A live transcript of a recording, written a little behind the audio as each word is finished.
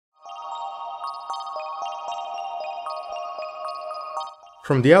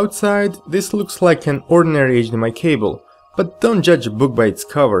From the outside, this looks like an ordinary HDMI cable, but don't judge a book by its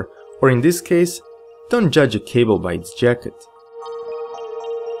cover, or in this case, don't judge a cable by its jacket.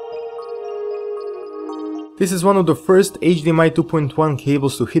 This is one of the first HDMI 2.1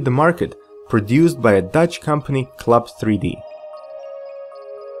 cables to hit the market, produced by a Dutch company, Club3D.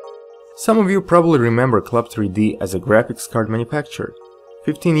 Some of you probably remember Club3D as a graphics card manufacturer.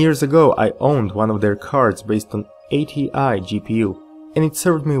 15 years ago I owned one of their cards based on ATI GPU, and it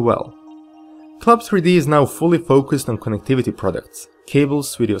served me well. Club3D is now fully focused on connectivity products,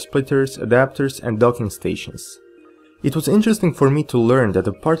 cables, video splitters, adapters and docking stations. It was interesting for me to learn that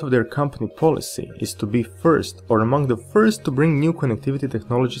a part of their company policy is to be first or among the first to bring new connectivity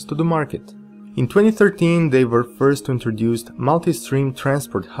technologies to the market. In 2013 they were first to introduce multi-stream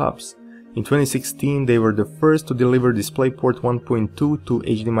transport hubs. In 2016 they were the first to deliver DisplayPort 1.2 to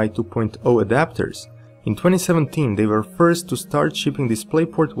HDMI 2.0 adapters. In 2017 they were first to start shipping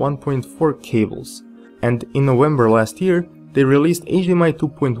DisplayPort 1.4 cables. And in November last year they released HDMI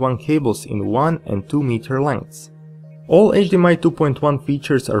 2.1 cables in 1 and 2 meter lengths. All HDMI 2.1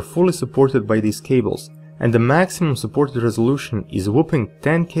 features are fully supported by these cables, and the maximum supported resolution is whopping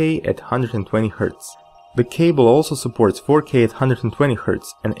 10K at 120Hz. The cable also supports 4K at 120Hz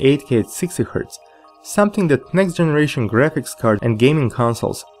and 8K at 60Hz, something that next generation graphics card and gaming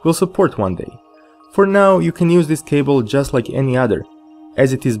consoles will support one day. For now, you can use this cable just like any other,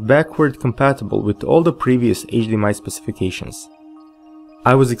 as it is backward compatible with all the previous HDMI specifications.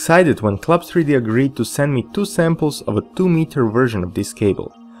 I was excited when Club3D agreed to send me 2 samples of a 2-meter version of this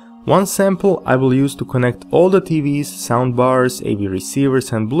cable. One sample I will use to connect all the TVs, soundbars, AV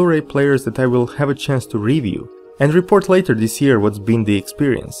receivers and Blu-ray players that I will have a chance to review and report later this year what's been the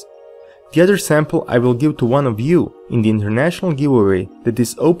experience. The other sample I will give to one of you in the international giveaway that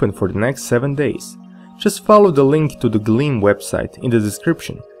is open for the next 7 days. Just follow the link to the Gleam website in the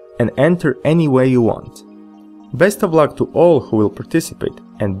description and enter any way you want. Best of luck to all who will participate,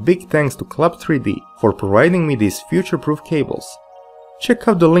 and big thanks to Club3D for providing me these future-proof cables. Check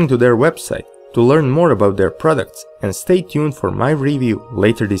out the link to their website to learn more about their products and stay tuned for my review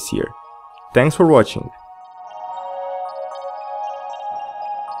later this year. Thanks for watching.